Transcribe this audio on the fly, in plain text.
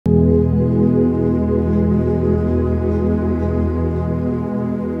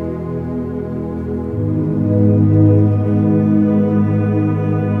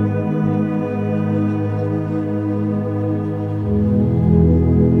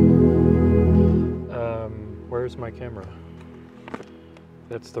Where's my camera?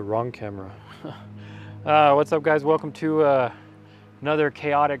 That's the wrong camera. What's up, guys? Welcome to another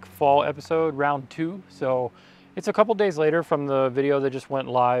chaotic fall episode, round 2. So it's a couple days later from the video that just went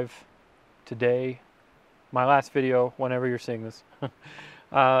live today. My last video, whenever you're seeing this.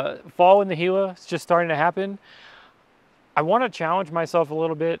 Fall in the Gila, it's just starting to happen. I want to challenge myself a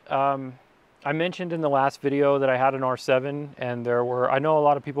little bit. I mentioned in the last video that I had an R7, and I know a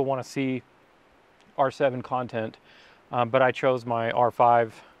lot of people want to see R7 content, but I chose my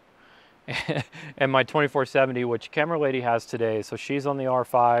R5 and my 2470, which Camera Lady has today. So she's on the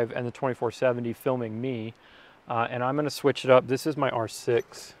R5 and the 2470 filming me, and I'm going to switch it up. This is my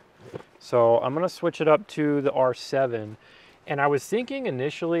R6, so I'm going to switch it up to the R7. And I was thinking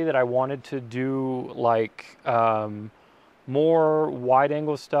initially that I wanted to do like more wide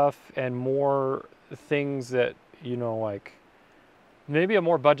angle stuff and more things that, you know, like maybe a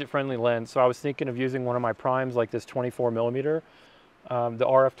more budget friendly lens. So I was thinking of using one of my primes, like this 24mm, the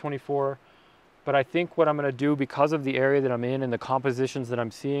RF24. But I think what I'm going to do, because of the area that I'm in and the compositions that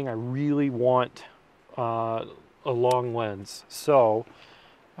I'm seeing, I really want a long lens. So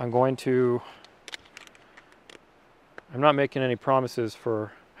I'm not making any promises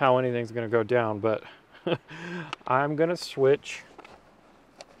for how anything's going to go down, but I'm going to switch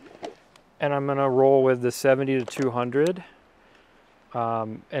and I'm going to roll with the 70-200.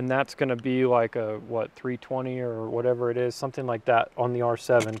 And that's going to be like a, what, 320 or whatever it is, something like that on the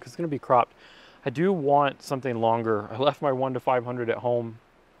R7, because it's going to be cropped. I do want something longer. I left my 1-500 at home,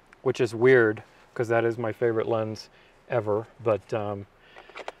 which is weird because that is my favorite lens ever. But the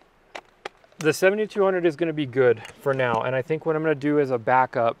 70-200 is going to be good for now. And I think what I'm going to do is a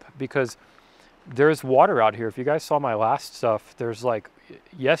backup, because there's water out here. If you guys saw my last stuff, there's like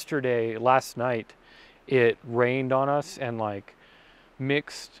last night, it rained on us and like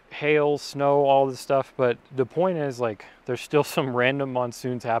mixed hail, snow, all this stuff. But the point is, like, there's still some random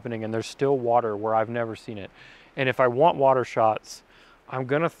monsoons happening and there's still water where I've never seen it. And if I want water shots, I'm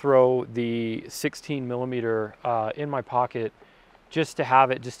going to throw the 16mm in my pocket just to have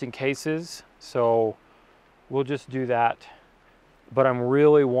it, just in cases. So we'll just do that. But I'm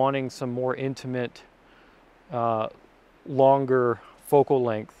really wanting some more intimate, longer focal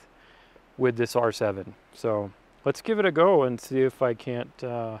length with this R7. So let's give it a go and see if I can't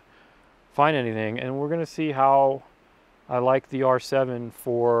find anything. And we're going to see how I like the R7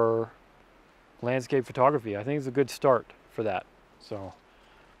 for landscape photography. I think it's a good start for that. So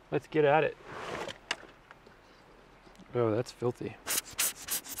let's get at it. Oh, that's filthy.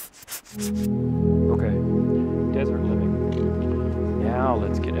 Okay, desert living. Now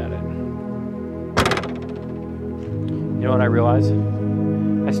let's get at it. You know what I realize?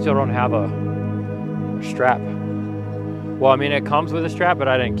 I still don't have a strap. Well, I mean, it comes with a strap, but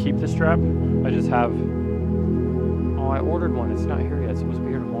I didn't keep the strap. I just have, oh, I ordered one. It's not here yet. It's supposed to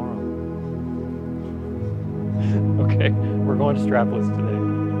be here tomorrow. Okay, we're going strapless today.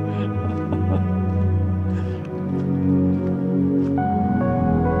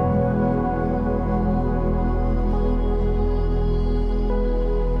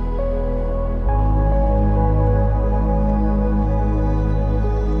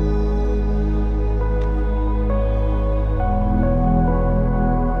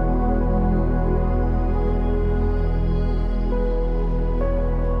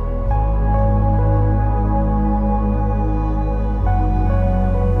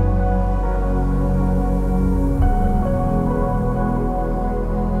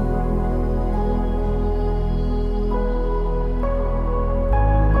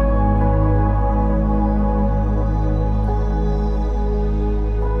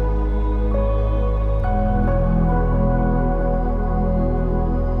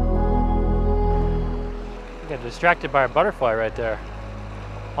 Distracted by a butterfly right there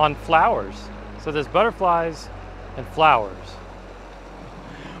on flowers. So there's butterflies and flowers.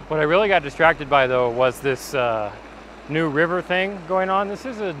 What I really got distracted by, though, was this new river thing going on. This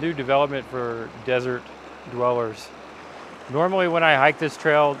is a new development for desert dwellers. Normally when I hike this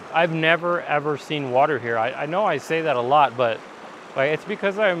trail, I've never ever seen water here. I know I say that a lot, but like, it's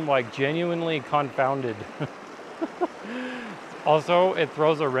because I'm like genuinely confounded. Also, it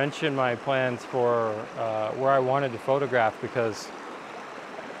throws a wrench in my plans for where I wanted to photograph, because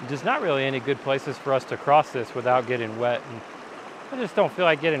there's not really any good places for us to cross this without getting wet. And I just don't feel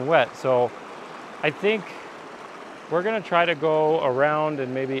like getting wet. So I think we're going to try to go around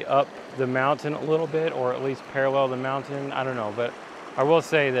and maybe up the mountain a little bit, or at least parallel the mountain. I don't know. But I will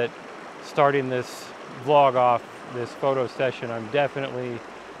say that starting this vlog off, this photo session, I'm definitely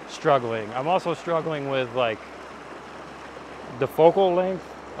struggling. I'm also struggling with like the focal length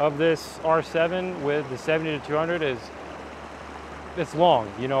of this R7 with the 70 to 200 is, it's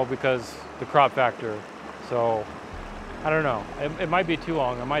long, you know, because the crop factor. So I don't know, it might be too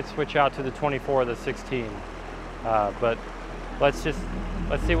long. I might switch out to the 24 or the 16, but let's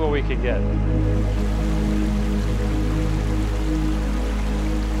see what we can get.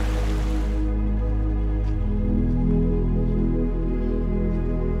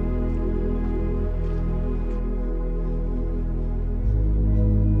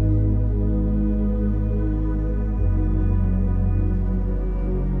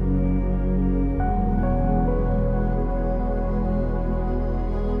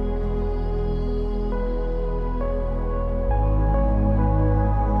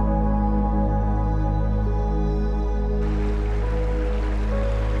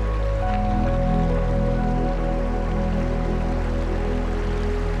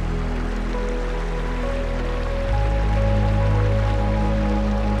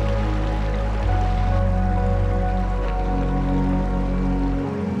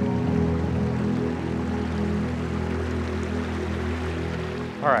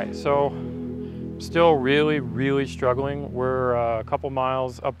 All right, so still really struggling. We're a couple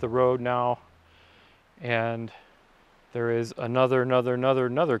miles up the road now, and there is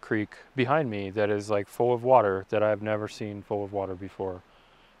another creek behind me that is like full of water that I've never seen full of water before.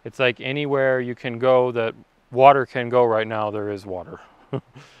 It's like anywhere you can go that water can go right now, there is water.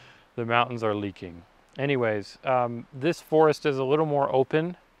 The mountains are leaking. Anyways, this forest is a little more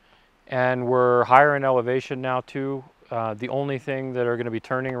open, and we're higher in elevation now too. The only thing that are going to be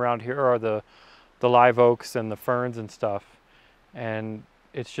turning around here are the live oaks and the ferns and stuff. And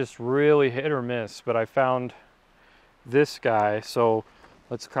it's just really hit or miss. But I found this guy, so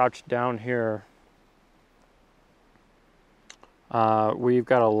let's crouch down here. We've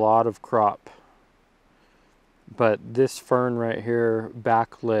got a lot of crop. But this fern right here,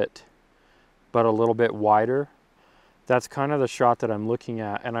 backlit, but a little bit wider, that's kind of the shot that I'm looking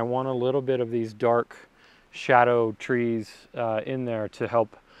at. And I want a little bit of these dark shadow trees in there to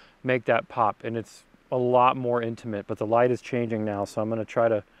help make that pop, and it's a lot more intimate, but the light is changing now, so I'm going to try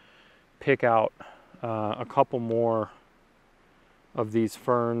to pick out a couple more of these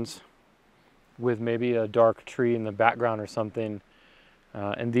ferns with maybe a dark tree in the background or something,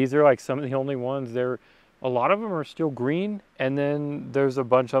 and these are like some of the only ones. A lot of them are still green, and then there's a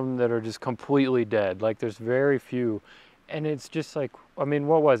bunch of them that are just completely dead. Like there's very few, and it's just like, I mean,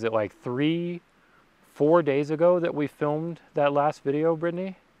 what was it, like 4 days ago that we filmed that last video,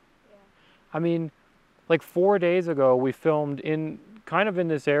 Brittany? Yeah. I mean, like 4 days ago we filmed in kind of in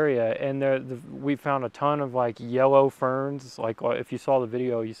this area, and we found a ton of like yellow ferns. Like if you saw the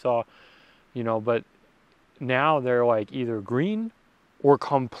video, you saw, you know, but now they're like either green or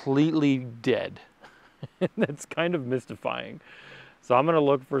completely dead. That's kind of mystifying. So I'm gonna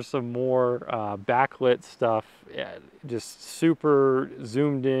look for some more backlit stuff, just super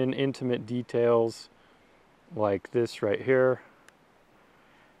zoomed in, intimate details like this right here,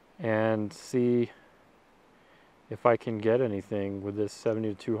 and see if I can get anything with this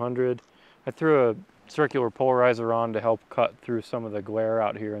 70 to 200. I threw a circular polarizer on to help cut through some of the glare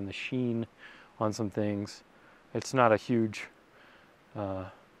out here and the sheen on some things. It's not a huge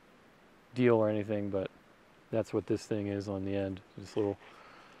deal or anything, but that's what this thing is on the end, this little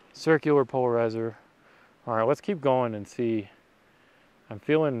circular polarizer. All right, let's keep going and see. I'm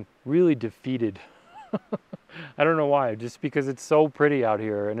feeling really defeated. I don't know why, just because it's so pretty out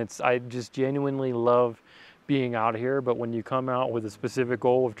here, and I just genuinely love being out here, but when you come out with a specific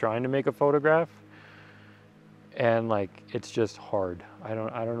goal of trying to make a photograph, and like it's just hard. I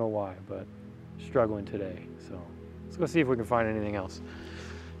don't know why, but struggling today. So let's go see if we can find anything else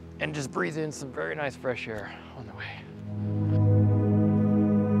and just breathe in some very nice fresh air on the way.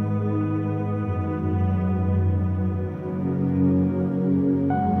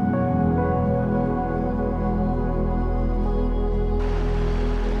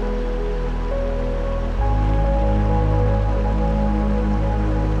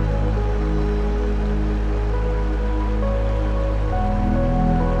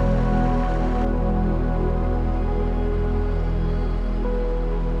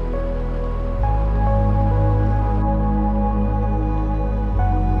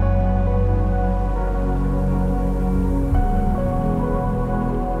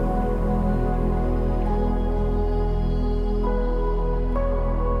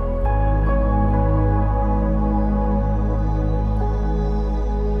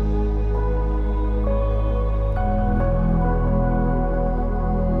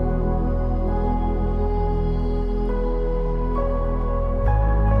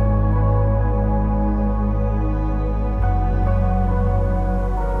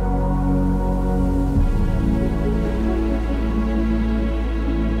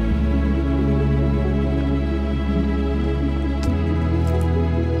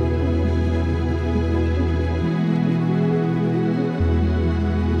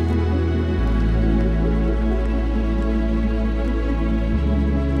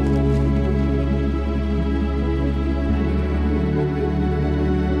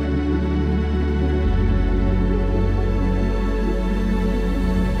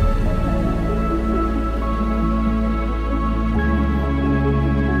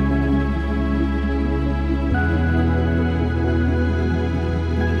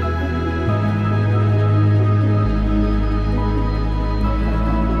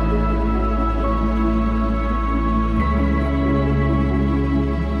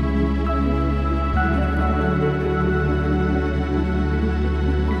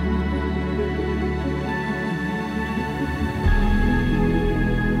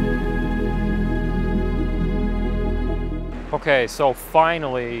 Okay, so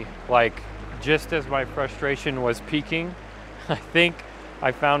finally, like just as my frustration was peaking, I think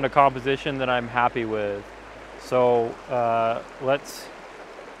I found a composition that I'm happy with. So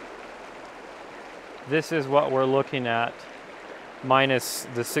this is what we're looking at minus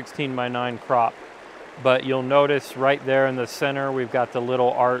the 16:9 crop. But you'll notice right there in the center, we've got the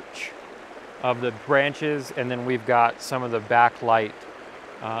little arch of the branches, and then we've got some of the backlight,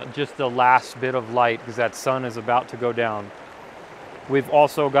 just the last bit of light because that sun is about to go down. We've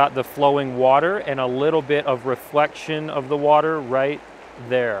also got the flowing water and a little bit of reflection of the water right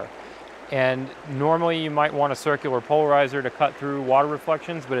there. And normally you might want a circular polarizer to cut through water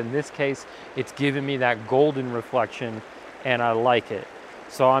reflections, but in this case, it's giving me that golden reflection and I like it.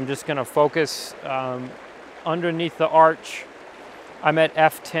 So I'm just gonna focus underneath the arch. I'm at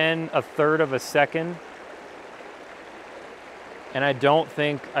f10, 1/3 of a second. And I don't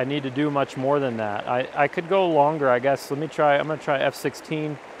think I need to do much more than that. I could go longer, I guess. Let me try, I'm gonna try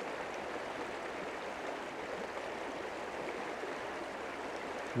f16.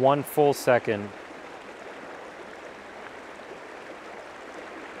 One full second.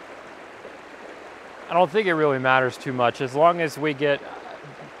 I don't think it really matters too much. As long as we get,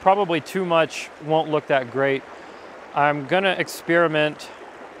 probably too much won't look that great. I'm gonna experiment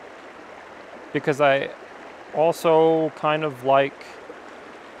because I also kind of like,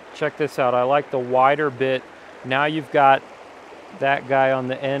 check this out, I like the wider bit. Now you've got that guy on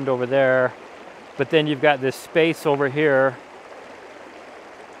the end over there, but then you've got this space over here.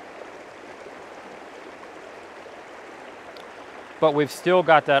 But we've still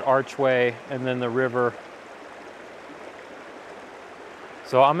got that archway and then the river.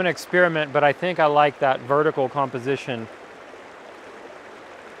 So I'm gonna experiment, but I think I like that vertical composition.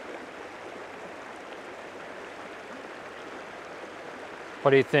 What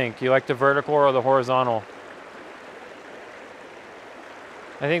do you think? You like the vertical or the horizontal?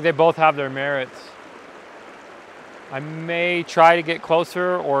 I think they both have their merits. I may try to get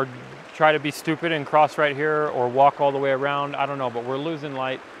closer or try to be stupid and cross right here or walk all the way around. I don't know, but we're losing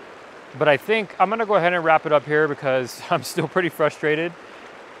light. But I think I'm gonna go ahead and wrap it up here because I'm still pretty frustrated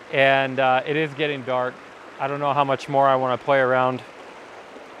and it is getting dark. I don't know how much more I wanna play around.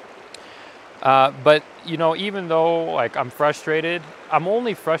 But you know, even though like I'm frustrated, I'm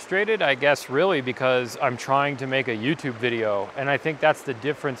only frustrated, I guess, really because I'm trying to make a YouTube video. And I think that's the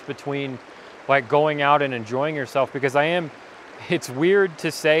difference between like going out and enjoying yourself, because it's weird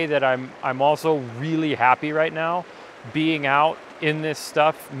to say that I'm also really happy right now. Being out in this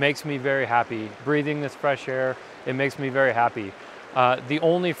stuff makes me very happy. Breathing this fresh air, it makes me very happy. The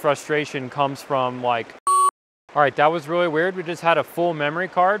only frustration comes from like, all right, that was really weird. We just had a full memory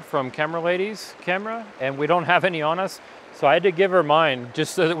card from Camera Lady's camera and we don't have any on us. So I had to give her mine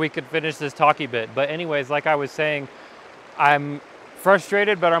just so that we could finish this talkie bit. But anyways, like I was saying, I'm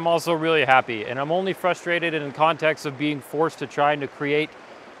frustrated, but I'm also really happy. And I'm only frustrated in the context of being forced to trying to create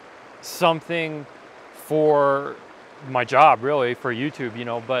something for my job, really, for YouTube, you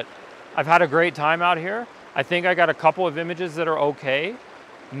know. But I've had a great time out here. I think I got a couple of images that are okay.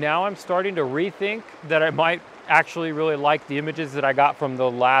 Now I'm starting to rethink that I might actually really like the images that I got from the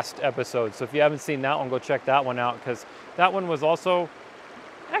last episode. So if you haven't seen that one, go check that one out, because that one was also,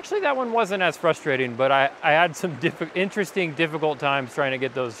 actually that one wasn't as frustrating, but I had some interesting, difficult times trying to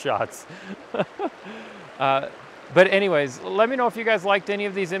get those shots. But anyways, let me know if you guys liked any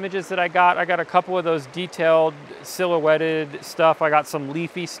of these images that I got. I got a couple of those detailed, silhouetted stuff. I got some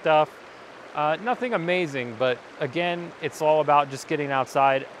leafy stuff. Nothing amazing, but again, it's all about just getting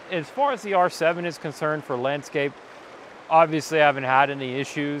outside. As far as the R7 is concerned for landscape, obviously I haven't had any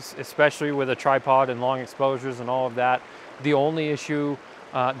issues, especially with a tripod and long exposures and all of that. The only issue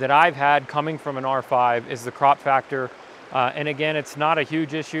that I've had coming from an R5 is the crop factor. And again, it's not a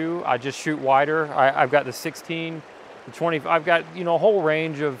huge issue. I just shoot wider. I've got the 16, the 20, I've got, you know, a whole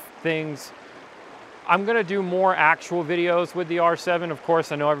range of things. I'm gonna do more actual videos with the R7. Of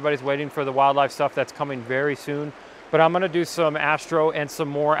course, I know everybody's waiting for the wildlife stuff that's coming very soon, but I'm gonna do some astro and some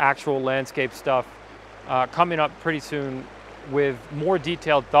more actual landscape stuff coming up pretty soon with more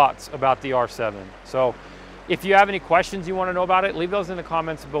detailed thoughts about the R7. So if you have any questions you wanna know about it, leave those in the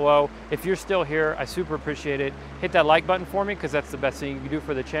comments below. If you're still here, I super appreciate it. Hit that like button for me because that's the best thing you can do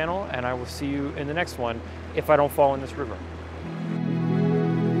for the channel, and I will see you in the next one if I don't fall in this river.